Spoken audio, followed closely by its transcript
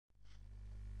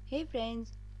Hey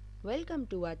friends, welcome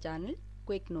to our channel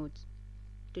Quick Notes.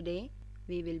 Today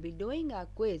we will be doing our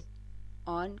quiz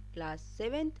on class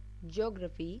 7th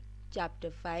Geography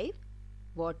chapter 5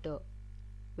 Water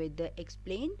with the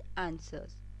explained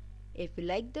answers. If you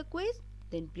like the quiz,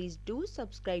 then please do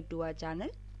subscribe to our channel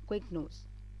Quick Notes.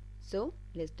 So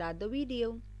let's start the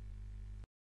video.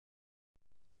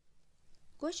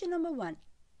 Question number 1.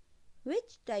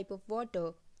 Which type of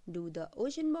water do the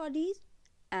ocean bodies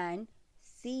and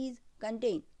seas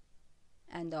contain?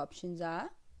 And the options are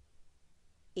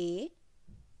A.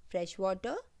 Fresh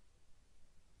water,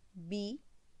 B.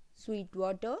 Sweet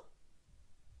water,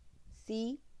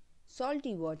 C.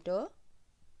 Salty water,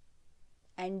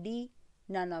 and D.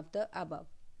 None of the above.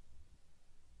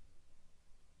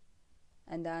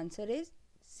 And the answer is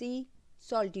C.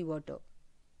 Salty water.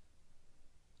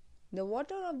 The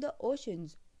water of the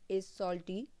oceans is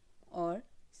salty or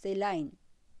saline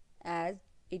as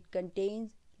it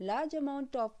contains large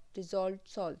amount of dissolved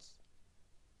salts.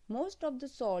 Most of the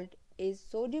salt is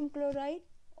sodium chloride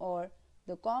or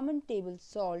the common table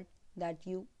salt that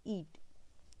you eat.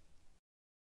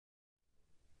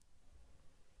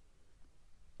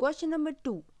 Question number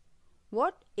 2.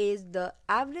 What is the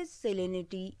average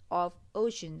salinity of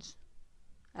oceans?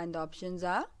 And the options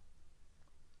are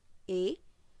A.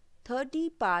 30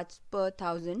 parts per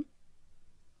thousand,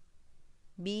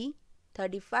 B.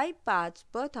 35 parts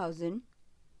per thousand,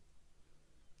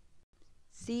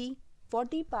 C.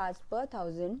 40 parts per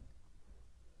thousand,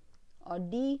 or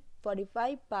D.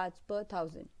 45 parts per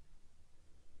thousand.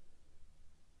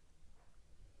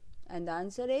 And the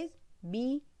answer is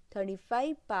B.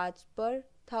 35 parts per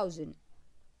thousand.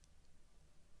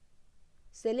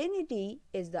 Salinity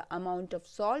is the amount of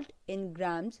salt in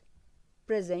grams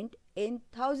present in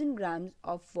 1000 grams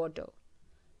of water.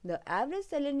 The average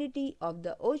salinity of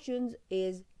the oceans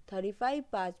is 35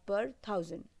 parts per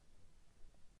thousand.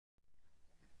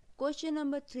 Question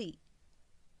number 3.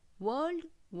 World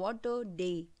Water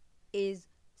Day is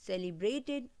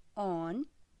celebrated on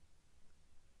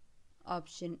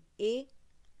option A.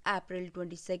 April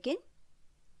 22nd,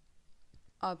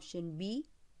 option B.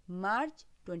 March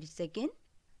 22nd,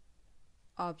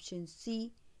 option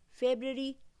C.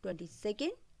 February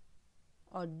 22nd,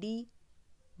 or D.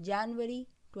 January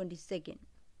 22nd.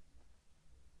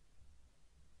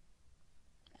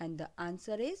 And the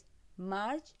answer is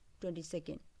March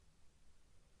 22nd.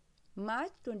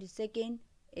 March 22nd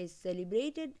is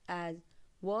celebrated as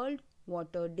World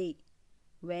Water Day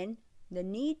when the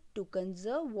need to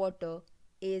conserve water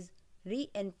is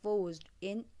reinforced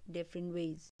in different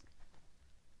ways.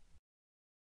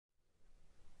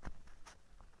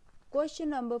 Question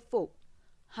number 4.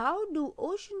 How do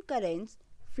ocean currents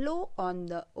flow on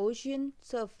the ocean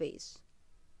surface?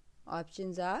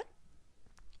 Options are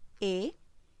A.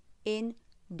 In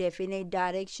definite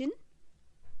direction,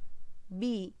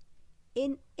 B.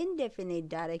 In indefinite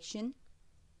direction,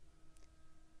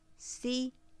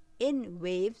 C. In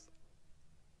waves,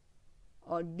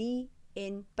 or D.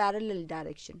 In parallel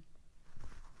direction.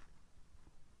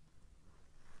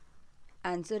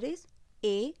 Answer is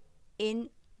A. In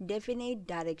definite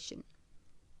direction.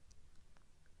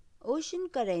 Ocean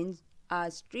currents are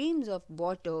streams of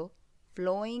water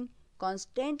flowing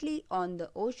constantly on the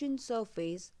ocean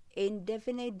surface in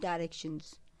definite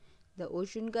directions. The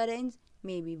ocean currents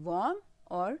may be warm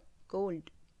or cold.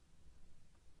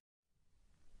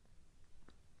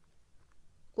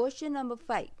 Question number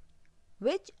 5.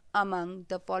 Which among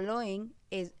the following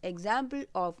is example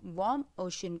of warm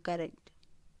ocean current?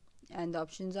 And the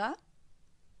options are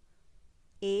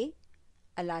A.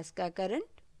 Alaska current,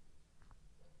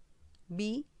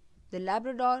 B. The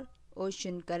Labrador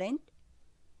Ocean current,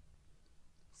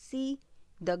 C.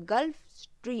 The Gulf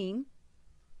Stream,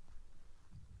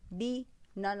 D.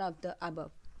 None of the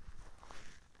above.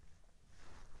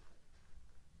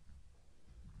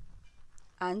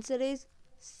 Answer is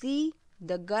C.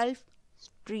 The Gulf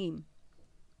Stream.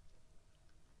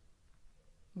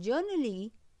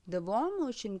 Generally, the warm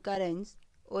ocean currents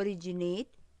originate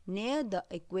near the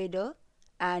equator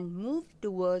and move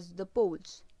towards the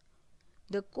poles.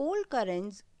 The cold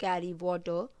currents carry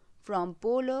water from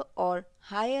polar or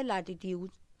higher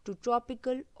latitudes to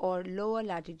tropical or lower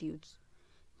latitudes.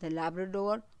 The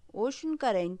Labrador Ocean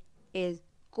current is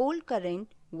cold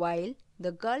current while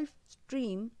the Gulf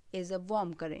Stream is a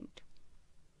warm current.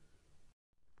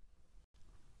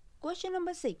 Question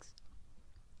number 6.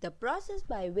 The process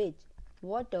by which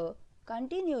water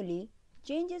continually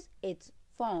changes its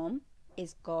form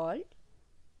is called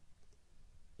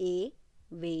A.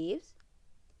 Waves,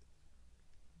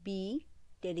 B.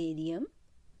 Terrarium,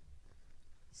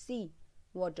 C.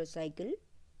 Water cycle,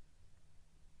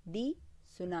 D.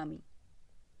 Tsunami.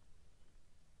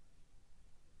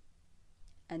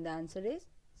 And the answer is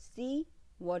C.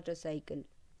 Water cycle.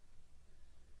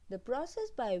 The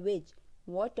process by which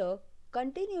water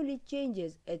continually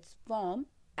changes its form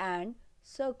and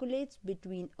circulates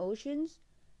between oceans,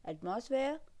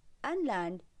 atmosphere and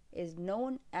land is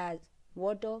known as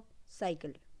water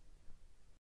cycle.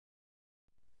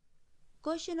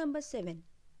 Question number 7.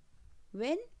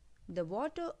 When the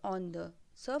water on the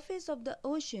surface of the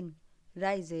ocean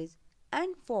rises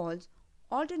and falls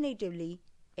alternatively,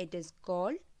 it is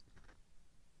called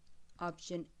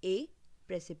option A.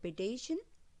 Precipitation,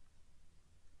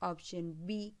 option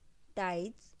B.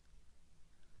 Tides,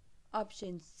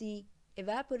 option C.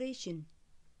 Evaporation,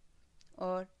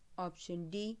 or option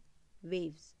D.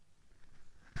 Waves.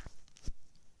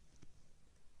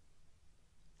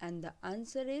 And the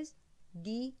answer is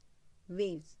D.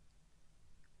 Waves.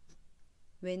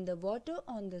 When the water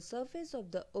on the surface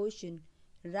of the ocean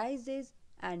rises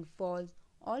and falls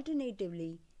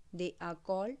alternatively, they are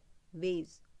called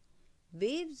waves.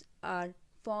 Waves are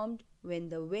formed when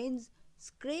the winds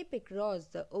scrape across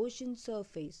the ocean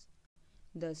surface.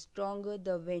 The stronger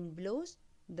the wind blows,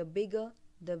 the bigger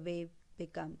the wave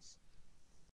becomes.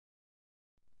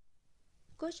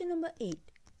 Question number 8.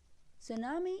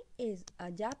 Tsunami is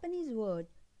a Japanese word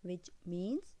which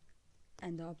means,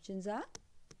 and the options are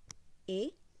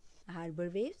A. Harbor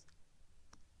waves,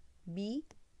 B.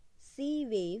 Sea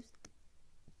waves,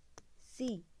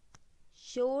 C.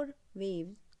 Shore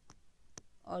waves,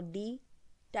 or D.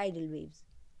 Tidal waves.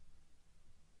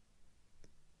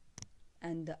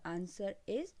 And the answer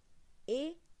is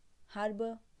A.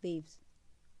 Harbor waves.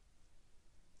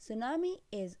 Tsunami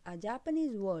is a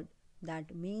Japanese word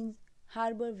that means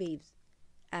harbor waves,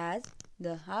 as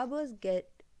the harbors get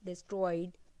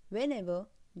destroyed whenever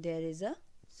there is a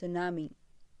tsunami.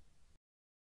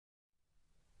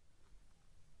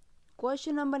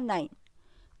 Question number 9.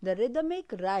 The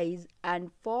rhythmic rise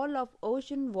and fall of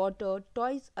ocean water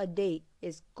twice a day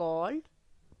is called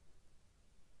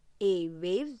A.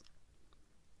 Waves,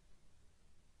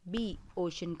 B.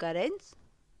 Ocean currents,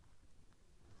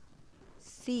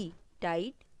 C.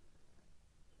 Tide,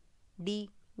 D.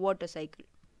 Water cycle.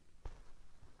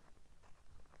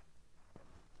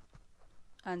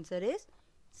 Answer is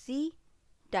C.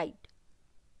 Tide.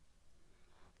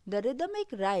 The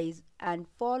rhythmic rise and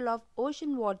fall of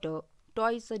ocean water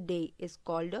twice a day is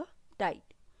called a tide.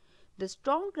 The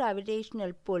strong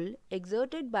gravitational pull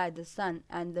exerted by the sun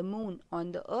and the moon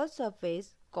on the earth's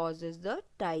surface causes the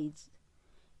tides.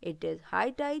 It is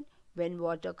high tide when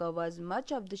water covers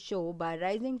much of the shore by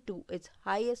rising to its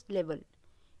highest level.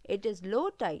 It is low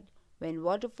tide when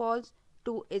water falls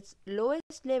to its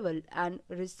lowest level and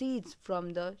recedes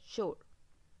from the shore.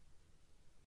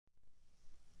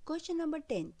 Question number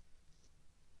 10.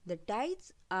 The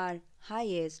tides are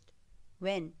highest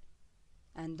when,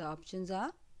 and the options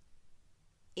are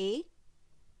A.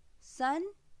 Sun,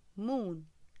 moon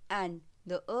and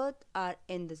the earth are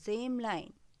in the same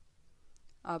line.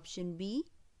 Option B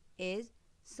is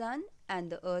sun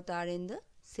and the earth are in the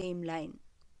same line.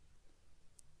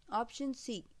 Option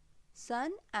C.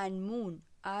 Sun and moon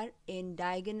are in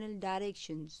diagonal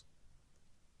directions.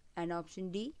 And option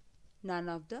D. None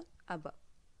of the above.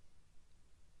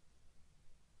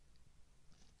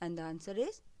 And the answer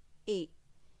is A.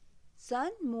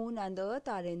 Sun, moon and the earth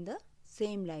are in the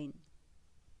same line.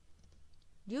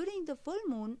 During the full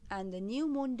moon and the new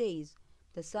moon days,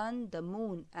 the sun, the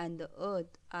moon and the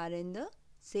earth are in the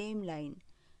same line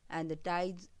and the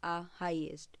tides are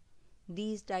highest.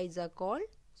 These tides are called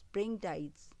spring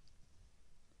tides.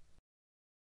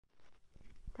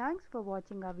 Thanks for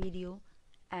watching our video,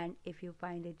 and if you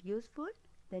find it useful,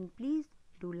 then please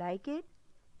do like it,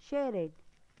 share it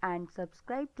and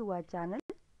subscribe to our channel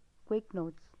Quick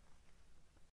Notes.